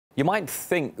You might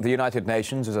think the United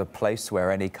Nations is a place where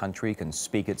any country can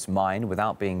speak its mind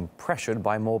without being pressured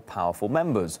by more powerful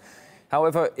members.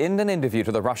 However, in an interview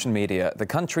to the Russian media, the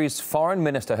country's foreign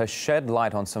minister has shed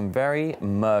light on some very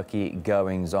murky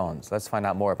goings-on. So let's find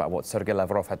out more about what Sergey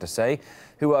Lavrov had to say,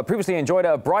 who previously enjoyed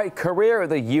a bright career at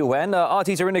the UN.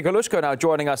 RT's Irina Galushko now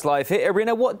joining us live here.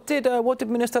 Irina, what did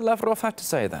Minister Lavrov have to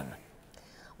say then?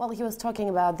 Well, he was talking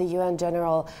about the UN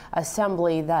General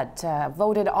Assembly that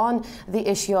voted on the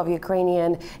issue of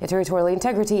Ukrainian territorial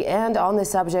integrity and on the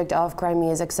subject of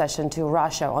Crimea's accession to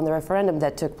Russia on the referendum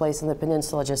that took place on the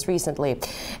peninsula just recently.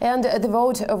 And the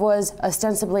vote was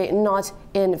ostensibly not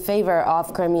in favor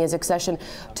of Crimea's accession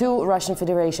to Russian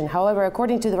Federation. However,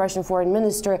 according to the Russian foreign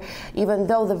minister, even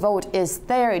though the vote is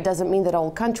there, it doesn't mean that all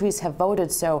countries have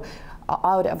voted so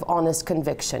out of honest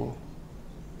conviction.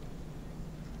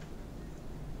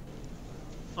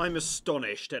 I'm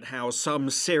astonished at how some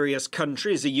serious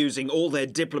countries are using all their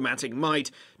diplomatic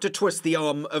might to twist the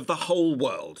arm of the whole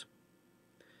world.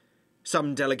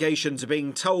 Some delegations are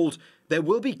being told there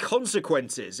will be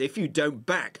consequences if you don't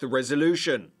back the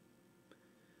resolution.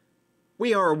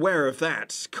 We are aware of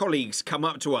that. Colleagues come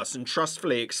up to us and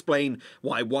trustfully explain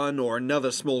why one or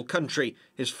another small country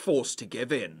is forced to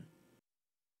give in.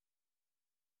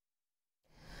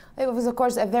 It was, of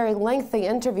course, a very lengthy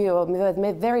interview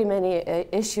with very many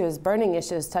issues, burning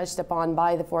issues touched upon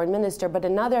by the foreign minister. But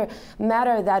another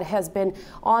matter that has been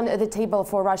on the table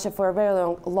for Russia for a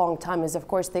very long time is, of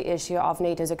course, the issue of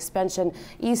NATO's expansion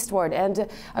eastward. And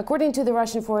according to the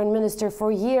Russian foreign minister,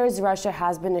 for years, Russia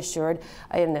has been assured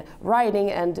in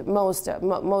writing and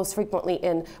most frequently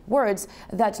in words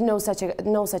that no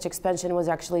such expansion was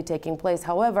actually taking place.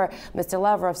 However, Mr.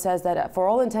 Lavrov says that for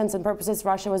all intents and purposes,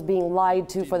 Russia was being lied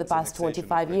to for the past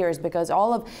 25 years, because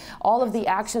all of the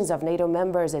actions of NATO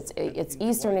members, its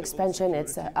eastern expansion,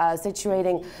 it's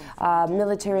situating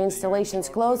military installations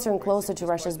closer and closer to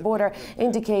Russia's border,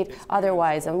 indicate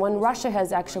otherwise. And when Russia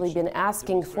has actually been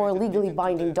asking for legally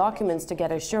binding documents to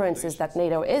get assurances that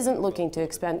NATO isn't looking to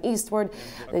expand eastward,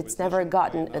 it's never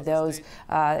gotten those.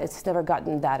 It's never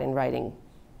gotten that in writing.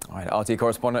 All right, RT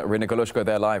correspondent Irina Galushko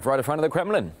there live right in front of the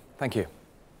Kremlin. Thank you.